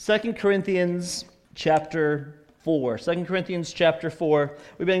2 Corinthians chapter 4. 2 Corinthians chapter 4.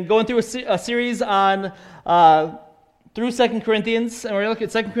 We've been going through a series on through 2 Corinthians, and we're going to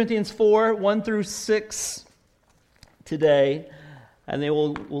look at 2 Corinthians 4, 1 through 6 today. And then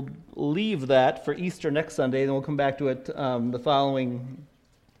we'll leave that for Easter next Sunday, and then we'll come back to it the following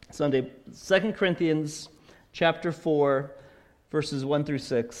Sunday. 2 Corinthians chapter 4, verses 1 through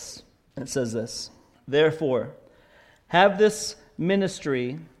 6. And it says this: Therefore, have this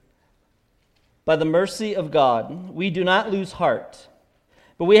ministry by the mercy of God. We do not lose heart,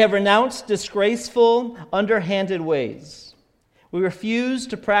 but we have renounced disgraceful, underhanded ways. We refuse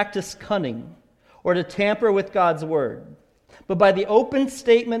to practice cunning or to tamper with God's word. But by the open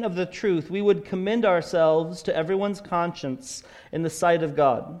statement of the truth, we would commend ourselves to everyone's conscience in the sight of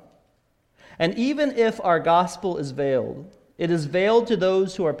God. And even if our gospel is veiled, it is veiled to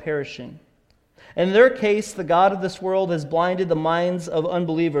those who are perishing. In their case, the God of this world has blinded the minds of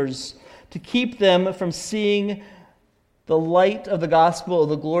unbelievers to keep them from seeing the light of the gospel of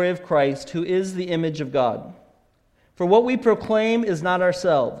the glory of Christ, who is the image of God. For what we proclaim is not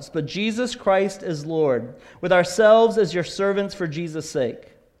ourselves, but Jesus Christ as Lord, with ourselves as your servants for Jesus'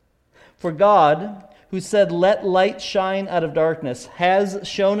 sake. For God, who said, "Let light shine out of darkness," has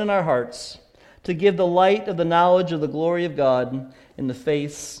shone in our hearts to give the light of the knowledge of the glory of God in the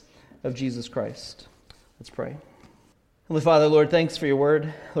face of Jesus Christ. Let's pray. Heavenly Father, Lord, thanks for your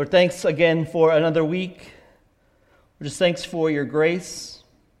word. Lord, thanks again for another week. Lord, just thanks for your grace.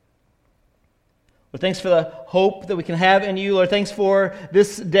 Lord, thanks for the hope that we can have in you. Lord, thanks for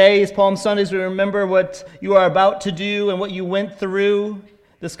this day, as Palm Sunday, as we remember what you are about to do and what you went through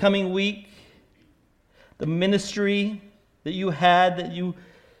this coming week. The ministry that you had, that you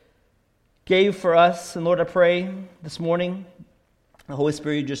gave for us. And Lord, I pray this morning, the Holy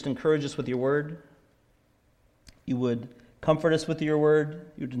Spirit, you just encourage us with your word. You would comfort us with your word.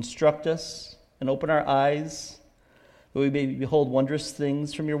 You would instruct us and open our eyes, that we may behold wondrous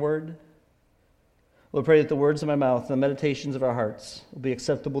things from your word. Lord, pray that the words of my mouth and the meditations of our hearts will be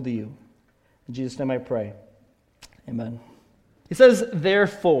acceptable to you. In Jesus' name I pray. Amen. He says,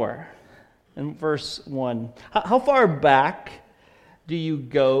 therefore, in verse 1. How far back do you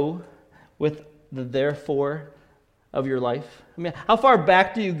go with the therefore of your life? I mean, how far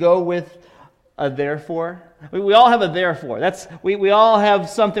back do you go with a therefore? We all have a therefore. We all have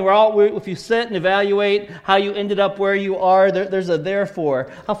something. If you sit and evaluate how you ended up where you are, there's a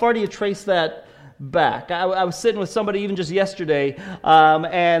therefore. How far do you trace that back? I was sitting with somebody even just yesterday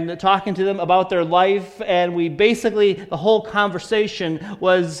and talking to them about their life, and the whole conversation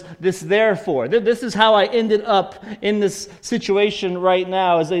was this therefore. This is how I ended up in this situation right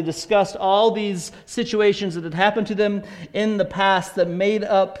now, as they discussed all these situations that had happened to them in the past that made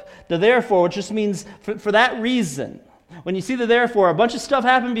up the therefore, which just means for that reason. When you see the therefore, a bunch of stuff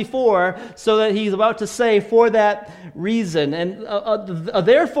happened before, so that he's about to say for that reason. And a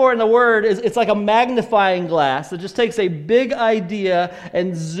therefore in the word it's like a magnifying glass that just takes a big idea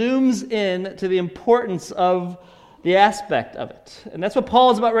and zooms in to the importance of the aspect of it. And that's what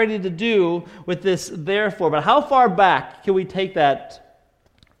Paul is about ready to do with this therefore. But how far back can we take that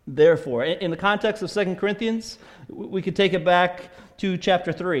therefore? In the context of 2 Corinthians, we could take it back to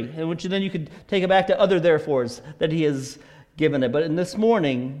chapter 3, in which then you could take it back to other therefores that he has given it. But in this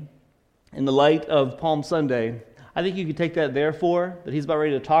morning, in the light of Palm Sunday, I think you could take that therefore that he's about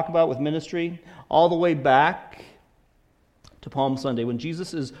ready to talk about with ministry all the way back to Palm Sunday, when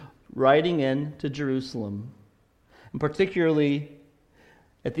Jesus is riding into Jerusalem, and particularly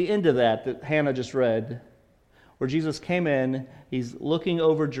at the end of that Hannah just read, where Jesus came in, he's looking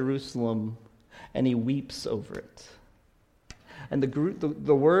over Jerusalem, and he weeps over it. And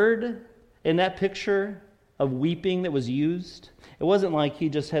the word in that picture of weeping that was used, it wasn't like he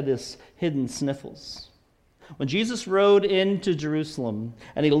just had this hidden sniffles. When Jesus rode into Jerusalem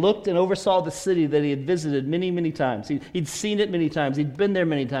and he looked and oversaw the city that he had visited many, many times, he'd seen it many times, he'd been there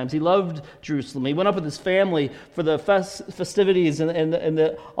many times, he loved Jerusalem. He went up with his family for the festivities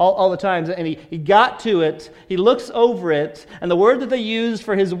and all the times, and he got to it, he looks over it, and the word that they used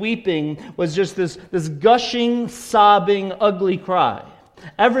for his weeping was just this gushing, sobbing, ugly cry.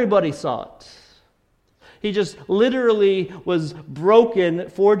 Everybody saw it. He just literally was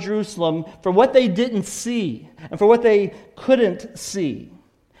broken for Jerusalem, for what they didn't see and for what they couldn't see.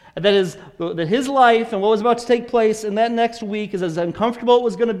 And that his life and what was about to take place in that next week, as uncomfortable it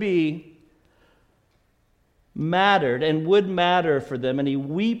was going to be, mattered and would matter for them, and he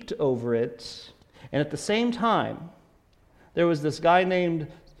wept over it. And at the same time, there was this guy named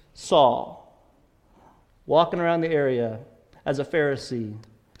Saul walking around the area as a Pharisee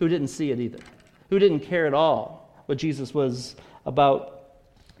who didn't see it either, who didn't care at all what Jesus was about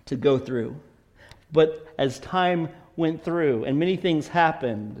to go through. But as time went through and many things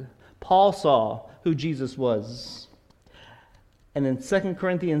happened, Paul saw who Jesus was. And in 2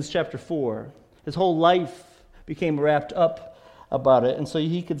 Corinthians chapter 4, his whole life became wrapped up about it. And so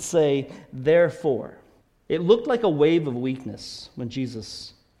he could say, therefore. It looked like a wave of weakness when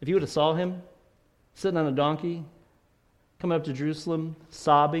Jesus, if you would have saw him sitting on a donkey, coming up to Jerusalem,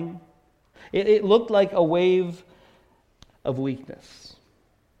 sobbing, it looked like a wave of weakness.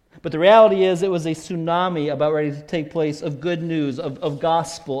 But the reality is it was a tsunami about ready to take place of good news, of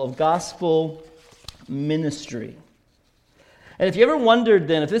gospel ministry. And if you ever wondered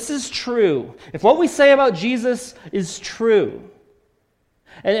then, if this is true, if what we say about Jesus is true,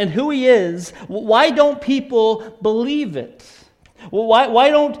 and who he is, why don't people believe it? Why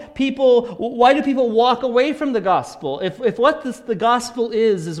do people walk away from the gospel? If what the gospel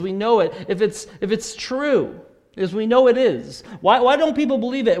is as we know it, if it's true, as we know it is, why don't people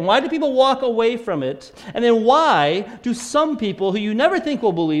believe it? And why do people walk away from it? And then why do some people who you never think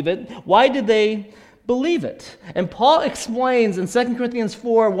will believe it, why did they believe it? And Paul explains in 2 Corinthians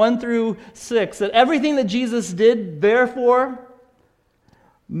 4, 1 through 6, that everything that Jesus did, therefore,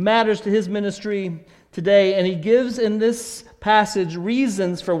 matters to his ministry today. And he gives in this passage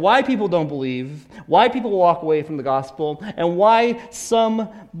reasons for why people don't believe, why people walk away from the gospel, and why some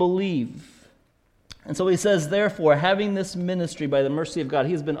believe. And so he says, therefore, having this ministry by the mercy of God,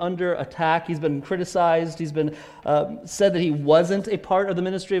 he has been under attack, he's been criticized, he's been said that he wasn't a part of the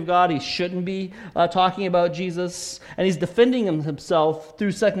ministry of God, he shouldn't be talking about Jesus, and he's defending himself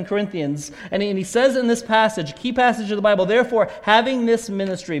through 2 Corinthians. And he says in this passage, key passage of the Bible, therefore, having this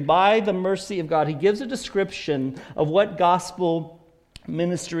ministry by the mercy of God, he gives a description of what gospel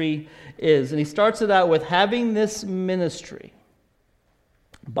ministry is. And he starts it out with having this ministry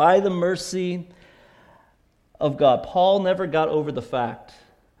by the mercy of God. Paul never got over the fact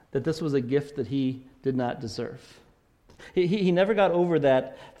that this was a gift that he did not deserve. He never got over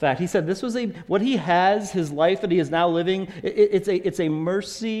that fact. He said this was what he has, his life that he is now living, it's a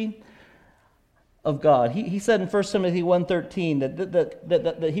mercy of God. He said in 1 Timothy 1:13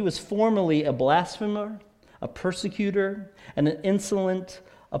 that he was formerly a blasphemer, a persecutor, and an insolent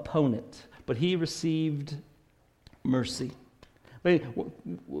opponent, but he received mercy.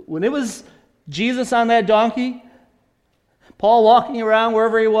 When it was Jesus on that donkey, Paul walking around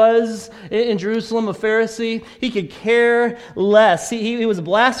wherever he was in Jerusalem, a Pharisee, he could care less. He was a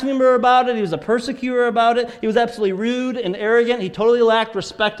blasphemer about it. He was a persecutor about it. He was absolutely rude and arrogant. He totally lacked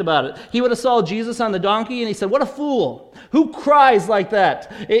respect about it. He would have saw Jesus on the donkey and he said, what a fool. Who cries like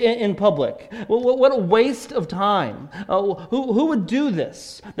that in public? What a waste of time. Who would do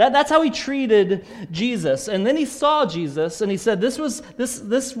this? That's how he treated Jesus. And then he saw Jesus and he said, this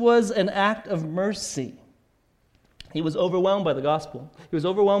was an act of mercy. He was overwhelmed by the gospel. He was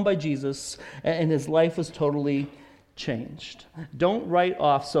overwhelmed by Jesus, and his life was totally changed. Don't write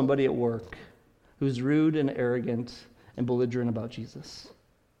off somebody at work who's rude and arrogant and belligerent about Jesus.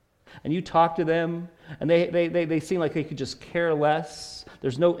 And you talk to them, and they seem like they could just care less.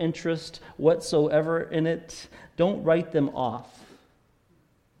 There's no interest whatsoever in it. Don't write them off.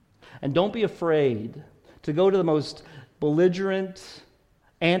 And don't be afraid to go to the most belligerent,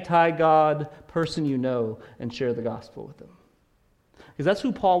 anti-God person you know and share the gospel with them. Because that's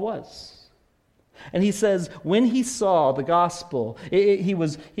who Paul was. And he says when he saw the gospel, he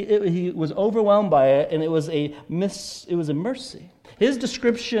was overwhelmed by it, and it was a mercy. His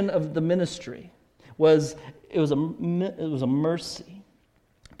description of the ministry was a mercy.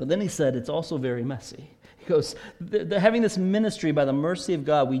 But then he said it's also very messy. He goes, having this ministry by the mercy of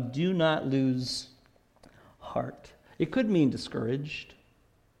God, we do not lose heart. It could mean discouraged.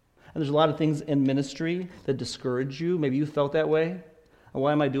 And there's a lot of things in ministry that discourage you. Maybe you felt that way.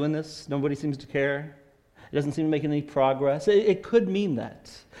 Why am I doing this? Nobody seems to care. It doesn't seem to make any progress. It could mean that.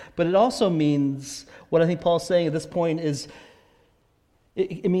 But it also means, what I think Paul's saying at this point is,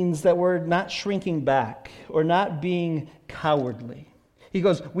 it means that we're not shrinking back or not being cowardly. He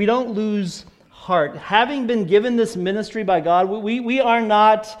goes, we don't lose heart. Having been given this ministry by God, we're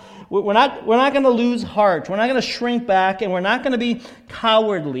not going to lose heart. We're not going to shrink back, and we're not going to be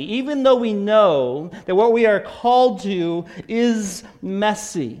cowardly, even though we know that what we are called to is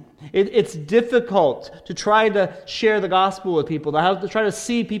messy. It's difficult to try to share the gospel with people, to try to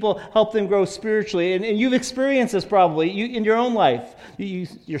see people help them grow spiritually. And you've experienced this probably in your own life.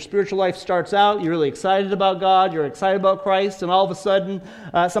 Your spiritual life starts out, you're really excited about God, you're excited about Christ, and all of a sudden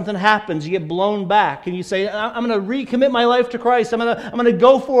something happens. You get blown back, and you say, I'm going to recommit my life to Christ. I'm going to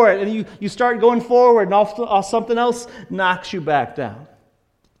go for it. And you start going forward, and something else knocks you back down.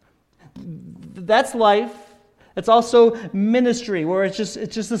 That's life. It's also ministry, where it's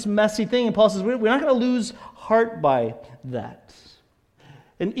just this messy thing. And Paul says we're not going to lose heart by that.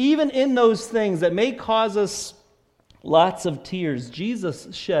 And even in those things that may cause us lots of tears, Jesus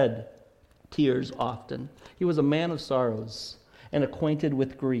shed tears often. He was a man of sorrows and acquainted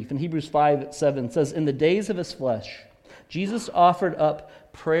with grief. In Hebrews 5:7 says, in the days of his flesh, Jesus offered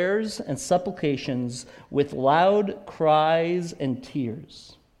up prayers and supplications with loud cries and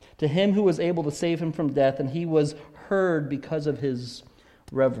tears to him who was able to save him from death, and he was heard because of his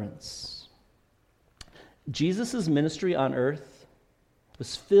reverence. Jesus' ministry on earth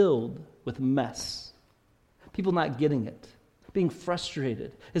was filled with mess. People not getting it, being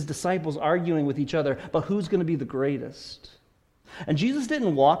frustrated, his disciples arguing with each other about who's going to be the greatest. And Jesus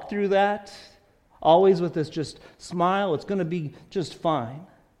didn't walk through that always with this just smile, it's going to be just fine.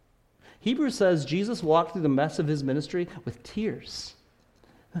 Hebrews says Jesus walked through the mess of his ministry with tears.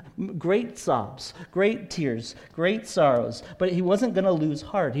 Great sobs, great tears, great sorrows. But he wasn't going to lose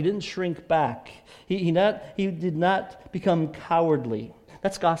heart. He didn't shrink back. He did not become cowardly.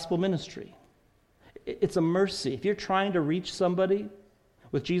 That's gospel ministry. It's a mercy. If you're trying to reach somebody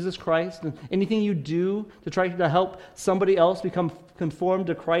with Jesus Christ, and anything you do to try to help somebody else become conformed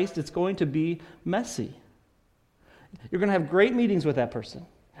to Christ, it's going to be messy. You're going to have great meetings with that person.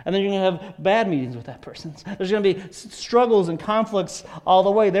 And then you're going to have bad meetings with that person. There's going to be struggles and conflicts all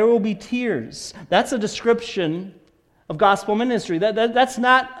the way. There will be tears. That's a description of gospel ministry. That's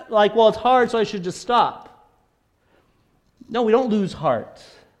not like, well, it's hard, so I should just stop. No, we don't lose heart.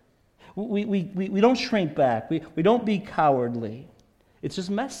 We don't shrink back. We don't be cowardly. It's just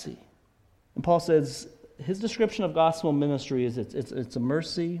messy. And Paul says his description of gospel ministry is it's a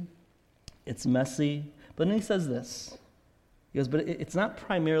mercy, it's messy. But then he says this. He goes, but it's not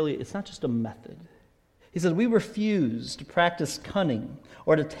just a method. He says, we refuse to practice cunning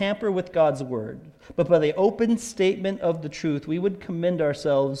or to tamper with God's word, but by the open statement of the truth, we would commend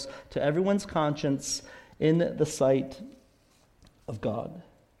ourselves to everyone's conscience in the sight of God.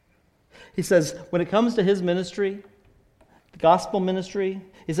 He says, when it comes to his ministry, the gospel ministry,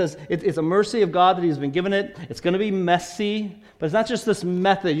 he says it's a mercy of God that he's been given it. It's going to be messy, but it's not just this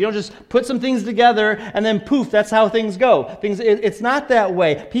method. You don't just put some things together and then poof, that's how things go. It's not that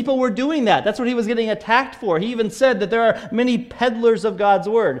way. People were doing that. That's what he was getting attacked for. He even said that there are many peddlers of God's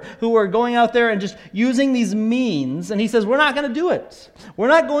word who are going out there and just using these means. And he says, we're not going to do it. We're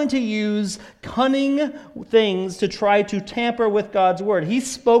not going to use cunning things to try to tamper with God's word. He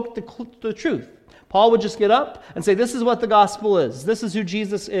spoke the truth. Paul would just get up and say, this is what the gospel is. This is who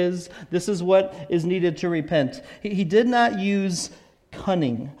Jesus is. This is what is needed to repent. He did not use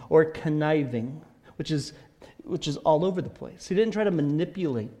cunning or conniving, which is all over the place. He didn't try to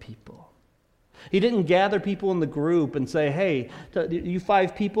manipulate people. He didn't gather people in the group and say, hey, you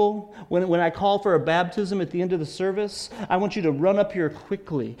 5 people, when I call for a baptism at the end of the service, I want you to run up here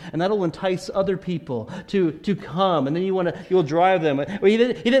quickly, and that'll entice other people to come, and then you'll drive them. He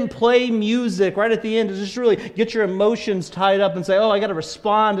didn't play music right at the end to just really get your emotions tied up and say, oh, I got to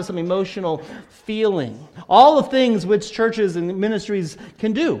respond to some emotional feeling. All the things which churches and ministries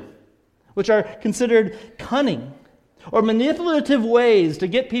can do, which are considered cunning or manipulative ways to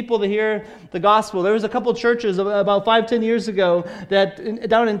get people to hear the gospel. There was a couple churches about 5-10 years ago that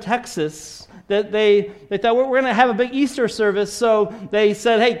down in Texas that they thought we're going to have a big Easter service, so they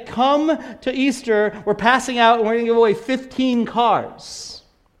said, hey, come to Easter, we're passing out and we're going to give away 15 cars.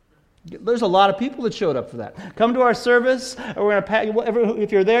 There's a lot of people that showed up for that. Come to our service, and we're going to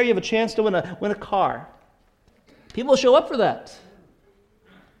if you're there, you have a chance to win a car. People show up for that.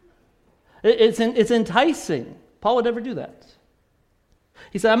 It's enticing. Paul would never do that.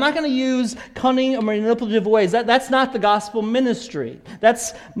 He said, I'm not going to use cunning or manipulative ways. That's not the gospel ministry.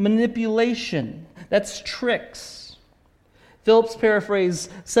 That's manipulation. That's tricks. Phillips' paraphrase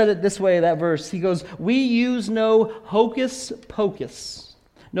said it this way, that verse. He goes, we use no hocus pocus,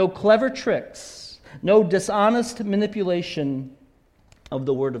 no clever tricks, no dishonest manipulation of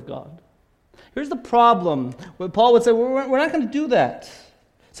the word of God. Here's the problem. What Paul would say, we're not going to do that.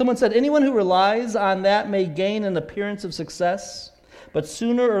 Someone said, anyone who relies on that may gain an appearance of success, but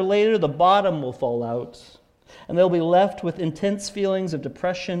sooner or later the bottom will fall out, and they'll be left with intense feelings of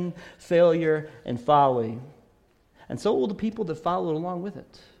depression, failure, and folly. And so will the people that followed along with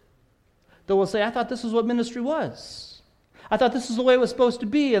it. They will say, I thought this is what ministry was. I thought this is the way it was supposed to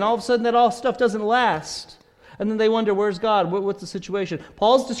be, and all of a sudden that all stuff doesn't last. And then they wonder, where's God? What's the situation?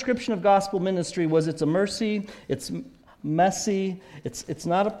 Paul's description of gospel ministry was it's a mercy, it's messy. It's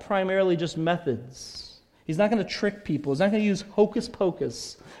not primarily just methods. He's not going to trick people. He's not going to use hocus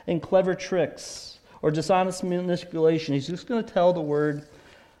pocus and clever tricks or dishonest manipulation. He's just going to tell the word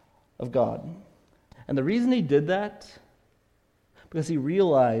of God. And the reason he did that, because he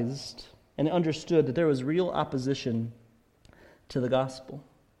realized and understood that there was real opposition to the gospel.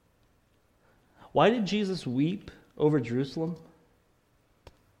 Why did Jesus weep over Jerusalem?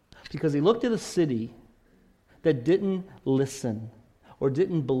 Because he looked at a city that didn't listen or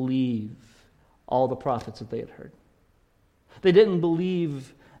didn't believe all the prophets that they had heard. They didn't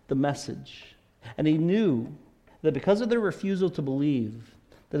believe the message. And he knew that because of their refusal to believe,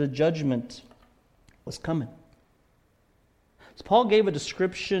 that a judgment was coming. So Paul gave a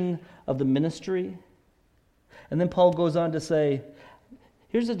description of the ministry, and then Paul goes on to say,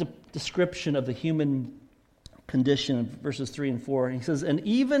 here's a description of the human condition in verses 3 and 4. He says, and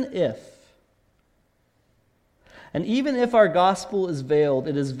even if our gospel is veiled,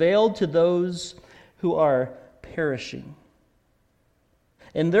 it is veiled to those who are perishing.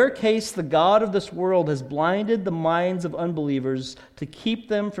 In their case, the God of this world has blinded the minds of unbelievers to keep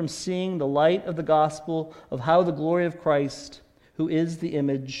them from seeing the light of the gospel of how the glory of Christ, who is the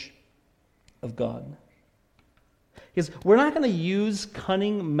image of God. Because we're not going to use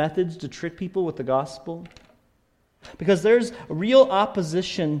cunning methods to trick people with the gospel, because there's a real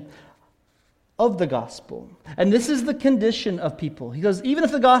opposition of the gospel. And this is the condition of people. He goes, even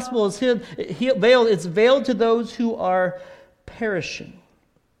if the gospel is veiled, it's veiled to those who are perishing.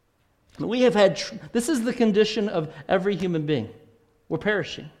 We have had, this is the condition of every human being. We're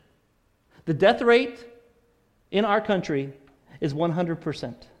perishing. The death rate in our country is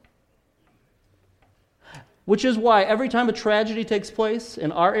 100%. Which is why every time a tragedy takes place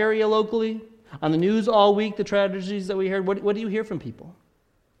in our area locally, on the news all week, the tragedies that we heard, what do you hear from people?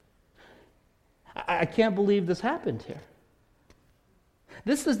 I can't believe this happened here.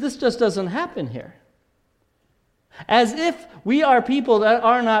 This just doesn't happen here. As if we are people that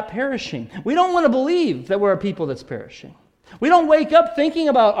are not perishing. We don't want to believe that we're a people that's perishing. We don't wake up thinking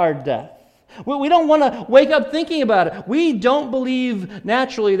about our death. We don't want to wake up thinking about it. We don't believe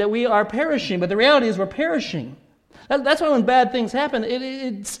naturally that we are perishing, but the reality is we're perishing. That's why when bad things happen,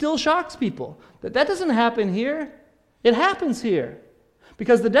 it still shocks people. That doesn't happen here. It happens here.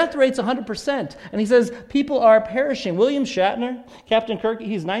 Because the death rate's 100%. And he says people are perishing. William Shatner, Captain Kirk,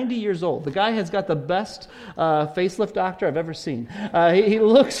 he's 90 years old. The guy has got the best facelift doctor I've ever seen. He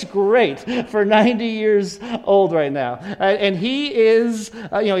looks great for 90 years old right now. And he is,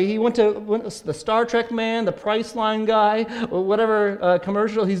 he went to the Star Trek man, the Priceline guy, or whatever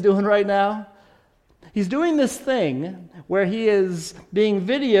commercial he's doing right now. He's doing this thing where he is being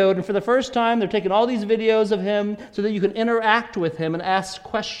videoed, and for the first time, they're taking all these videos of him so that you can interact with him and ask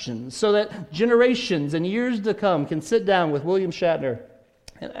questions, so that generations and years to come can sit down with William Shatner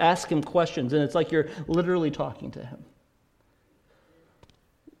and ask him questions, and it's like you're literally talking to him.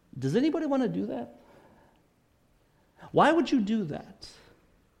 Does anybody want to do that? Why would you do that?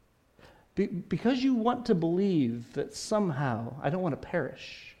 Because you want to believe that somehow I don't want to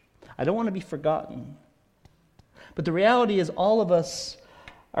perish. I don't want to be forgotten. But the reality is all of us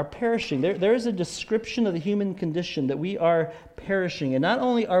are perishing. There is a description of the human condition that we are perishing. And not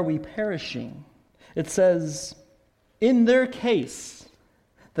only are we perishing, it says, in their case,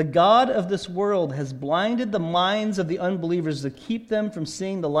 the God of this world has blinded the minds of the unbelievers to keep them from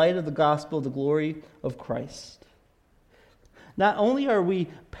seeing the light of the gospel of the glory of Christ. Not only are we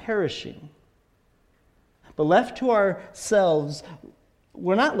perishing, but left to ourselves,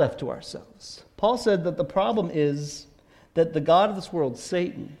 we're not left to ourselves. Paul said that the problem is that the God of this world,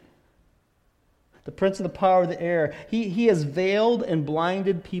 Satan, the prince of the power of the air, he has veiled and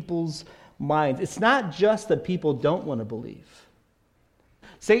blinded people's minds. It's not just that people don't want to believe.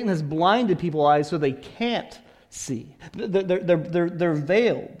 Satan has blinded people's eyes so they can't see. They're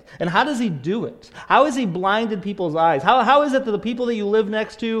veiled. And how does he do it? How has he blinded people's eyes? How is it that the people that you live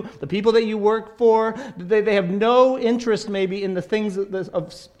next to, the people that you work for, they have no interest maybe in the things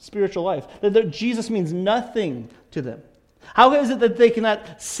of spiritual life? That Jesus means nothing to them. How is it that they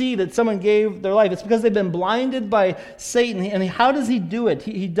cannot see that someone gave their life? It's because they've been blinded by Satan. And how does he do it?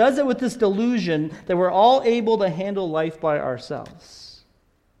 He does it with this delusion that we're all able to handle life by ourselves.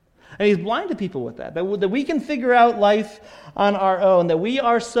 And he's blinded people with that we can figure out life on our own, that we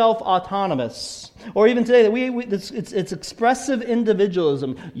are self-autonomous. Or even today, that it's expressive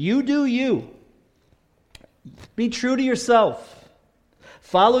individualism. You do you. Be true to yourself.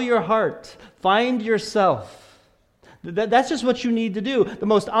 Follow your heart. Find yourself. That's just what you need to do. The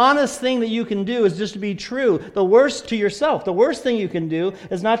most honest thing that you can do is just to be true. The worst to yourself. The worst thing you can do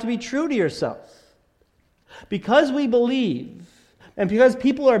is not to be true to yourself. Because we believe, And because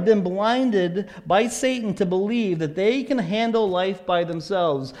people have been blinded by Satan to believe that they can handle life by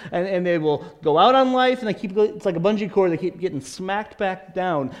themselves, and they will go out on life, and it's like a bungee cord, they keep getting smacked back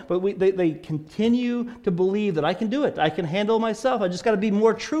down. But they continue to believe that I can do it. I can handle myself. I just got to be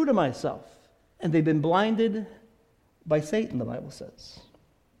more true to myself. And they've been blinded by Satan, the Bible says.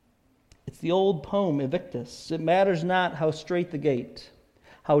 It's the old poem, Evictus. It matters not how straight the gate,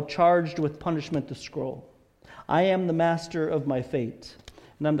 how charged with punishment the scroll. I am the master of my fate,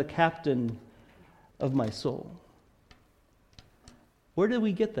 and I'm the captain of my soul. Where did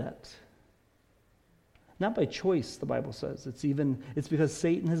we get that? Not by choice, the Bible says. It's because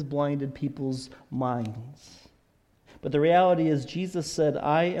Satan has blinded people's minds. But the reality is, Jesus said,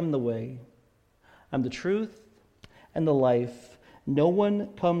 I am the way, I'm the truth, and the life. No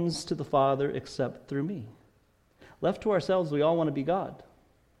one comes to the Father except through me. Left to ourselves, we all want to be God.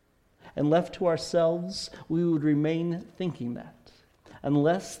 And left to ourselves, we would remain thinking that,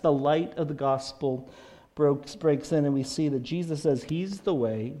 unless the light of the gospel breaks in and we see that Jesus says He's the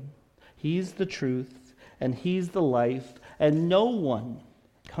way, He's the truth, and He's the life, and no one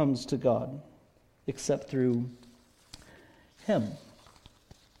comes to God except through Him.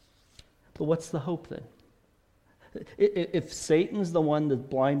 But what's the hope then? If Satan's the one that's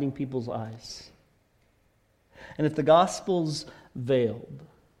blinding people's eyes, and if the gospel's veiled,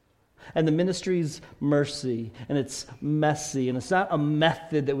 and the ministry's mercy, and it's messy, and it's not a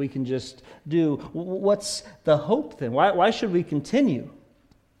method that we can just do, what's the hope then? Why should we continue?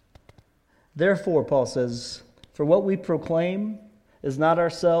 Therefore, Paul says, for what we proclaim is not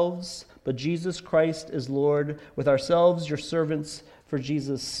ourselves, but Jesus Christ is Lord, with ourselves your servants for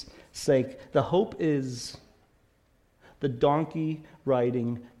Jesus' sake. The hope is the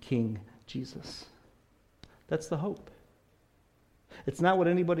donkey-riding King Jesus. That's the hope. It's not what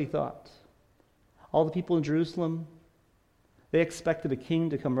anybody thought. All the people in Jerusalem, they expected a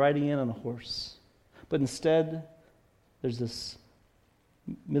king to come riding in on a horse. But instead, there's this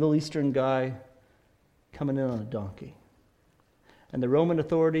Middle Eastern guy coming in on a donkey. And the Roman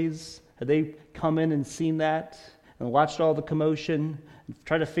authorities, had they come in and seen that and watched all the commotion and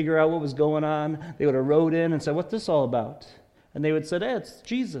tried to figure out what was going on, they would have rode in and said, what's this all about? And they would say, hey, it's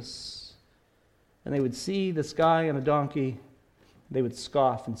Jesus. And they would see this guy on a donkey. They would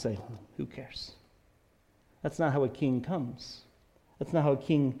scoff and say, who cares? That's not how a king comes. That's not how a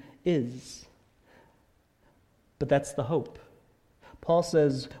king is. But that's the hope. Paul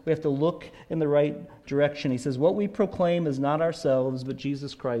says we have to look in the right direction. He says, what we proclaim is not ourselves, but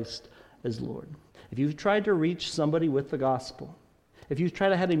Jesus Christ as Lord. If you've tried to reach somebody with the gospel, if you've tried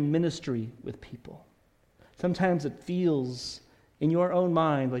to have a ministry with people, sometimes it feels in your own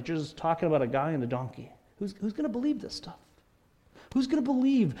mind like you're just talking about a guy and a donkey. Who's going to believe this stuff? Who's going to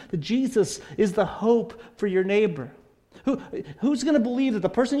believe that Jesus is the hope for your neighbor? Who's going to believe that the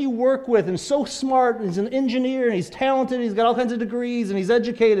person you work with and so smart, and he's an engineer, and he's talented, and he's got all kinds of degrees, and he's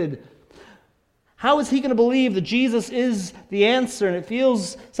educated? How is he going to believe that Jesus is the answer? And it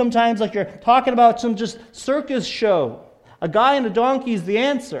feels sometimes like you're talking about some just circus show. A guy and a donkey is the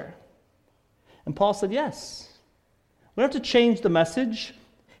answer. And Paul said, yes. We don't have to change the message.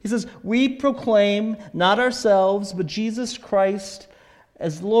 He says, we proclaim not ourselves, but Jesus Christ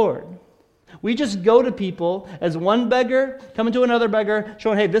as Lord. We just go to people as one beggar coming to another beggar,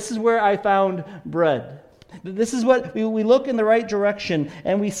 showing, hey, this is where I found bread. This is what we look in the right direction,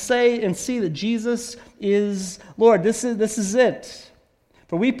 and we say and see that Jesus is Lord. This is it.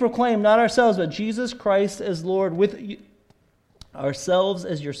 For we proclaim not ourselves, but Jesus Christ as Lord, with ourselves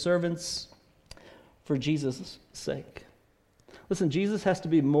as your servants for Jesus' sake. Listen, Jesus has to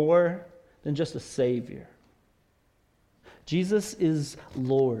be more than just a Savior. Jesus is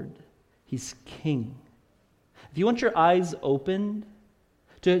Lord. He's King. If you want your eyes opened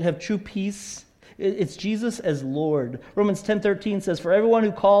to have true peace, it's Jesus as Lord. Romans 10:13 says, for everyone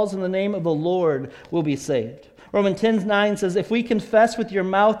who calls in the name of the Lord will be saved. Romans 10:9 says, if we confess with your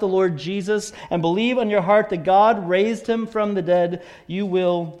mouth the Lord Jesus and believe in your heart that God raised him from the dead, you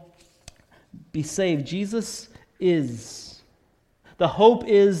will be saved. Jesus is. The hope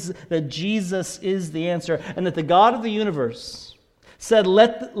is that Jesus is the answer, and that the God of the universe said,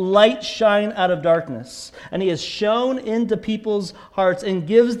 let light shine out of darkness. And he has shone into people's hearts and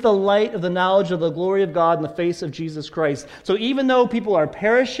gives the light of the knowledge of the glory of God in the face of Jesus Christ. So even though people are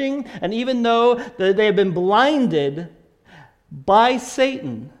perishing, and even though they have been blinded by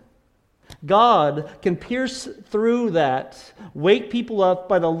Satan, God can pierce through that, wake people up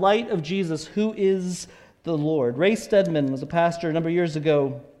by the light of Jesus, who is the Lord. Ray Stedman was a pastor a number of years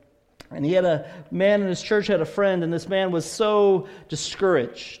ago, and he had a man in his church had a friend, and this man was so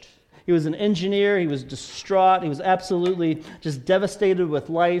discouraged. He He was an engineer. He was distraught. He was absolutely just devastated with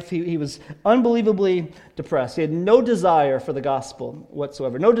life. He was unbelievably depressed. He had no desire for the gospel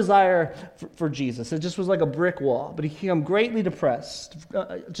whatsoever, no desire for Jesus. It just was like a brick wall. But he became greatly depressed,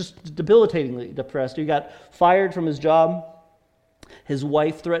 just debilitatingly depressed. He got fired from his job. His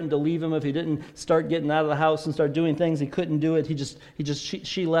wife threatened to leave him if he didn't start getting out of the house and start doing things. He couldn't do it.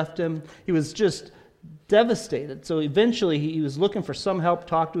 She left him. He was just devastated. So eventually he was looking for some help,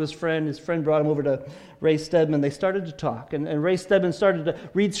 talked to his friend. His friend brought him over to Ray Stedman. They started to talk. And Ray Stedman started to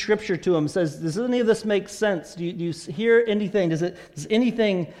read scripture to him. Says, does any of this make sense? Do you hear anything? Does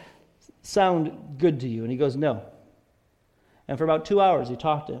anything sound good to you? And he goes, no. And for about 2 hours he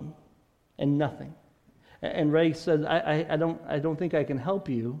talked to him, and nothing. And Ray said, I don't think I can help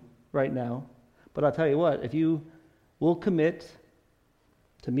you right now, but I'll tell you what, if you will commit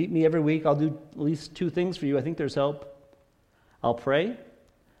to meet me every week, I'll do at least 2 things for you. I think there's help. I'll pray,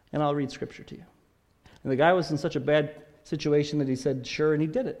 and I'll read scripture to you. And the guy was in such a bad situation that he said, sure, and he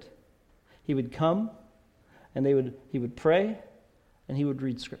did it. He would come, and he would pray, and he would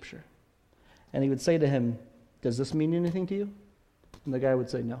read scripture. And he would say to him, does this mean anything to you? And the guy would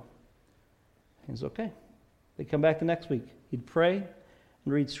say, no. He's okay. They'd come back the next week. He'd pray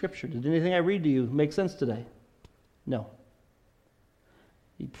and read scripture. Did anything I read to you make sense today? No.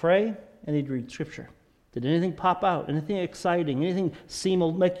 He'd pray and he'd read scripture. Did anything pop out? Anything exciting? Anything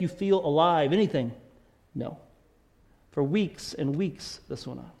make you feel alive? Anything? No. For weeks and weeks this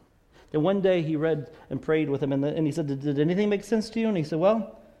went on. Then one day he read and prayed with him, and he said, did anything make sense to you? And he said,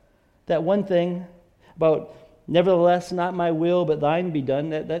 well, that one thing about nevertheless not my will but thine be done,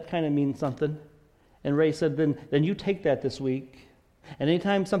 that kind of means something. And Ray said, then you take that this week, and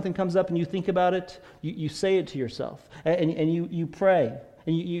anytime something comes up and you think about it, you say it to yourself, and you pray,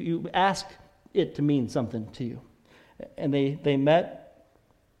 and you ask it to mean something to you. And they met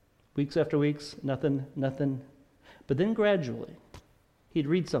weeks after weeks, nothing. But then gradually, he'd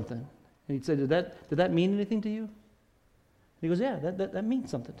read something, and he'd say, did that mean anything to you? And he goes, yeah, that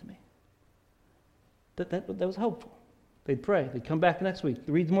means something to me. That was helpful. They'd pray. They'd come back the next week,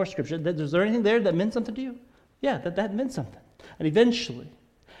 read more scripture. Is there anything there that meant something to you? Yeah, that meant something. And eventually,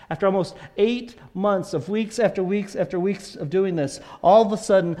 after almost 8 months of weeks after weeks after weeks of doing this, all of a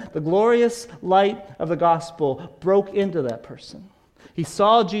sudden, the glorious light of the gospel broke into that person. He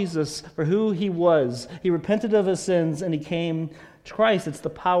saw Jesus for who he was. He repented of his sins, and he came to Christ. It's the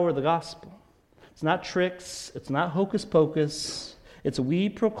power of the gospel. It's not tricks. It's not hocus pocus. It's we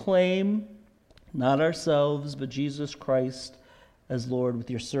proclaim, not ourselves, but Jesus Christ as Lord, with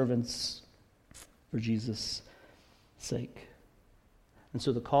your servants for Jesus' sake. And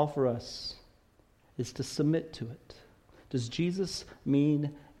so the call for us is to submit to it. Does Jesus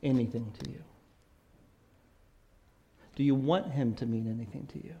mean anything to you? Do you want him to mean anything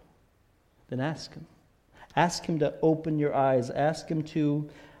to you? Then ask him. Ask him to open your eyes. Ask him to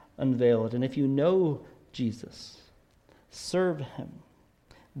unveil it. And if you know Jesus, serve him.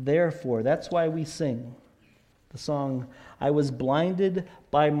 Therefore, that's why we sing the song, I was blinded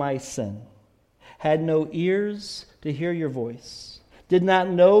by my sin, had no ears to hear your voice, did not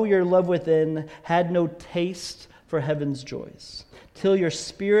know your love within, had no taste for heaven's joys, till your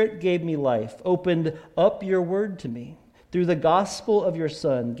Spirit gave me life, opened up your word to me, through the gospel of your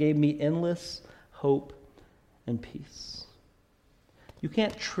Son, gave me endless hope and peace. You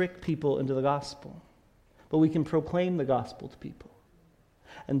can't trick people into the gospel, but we can proclaim the gospel to people.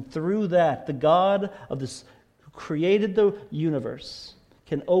 And through that, the God of this who created the universe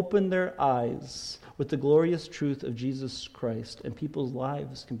can open their eyes with the glorious truth of Jesus Christ, and people's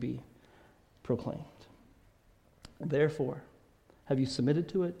lives can be proclaimed. Therefore, have you submitted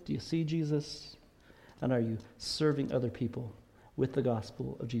to it? Do you see Jesus? And are you serving other people with the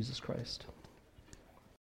gospel of Jesus Christ?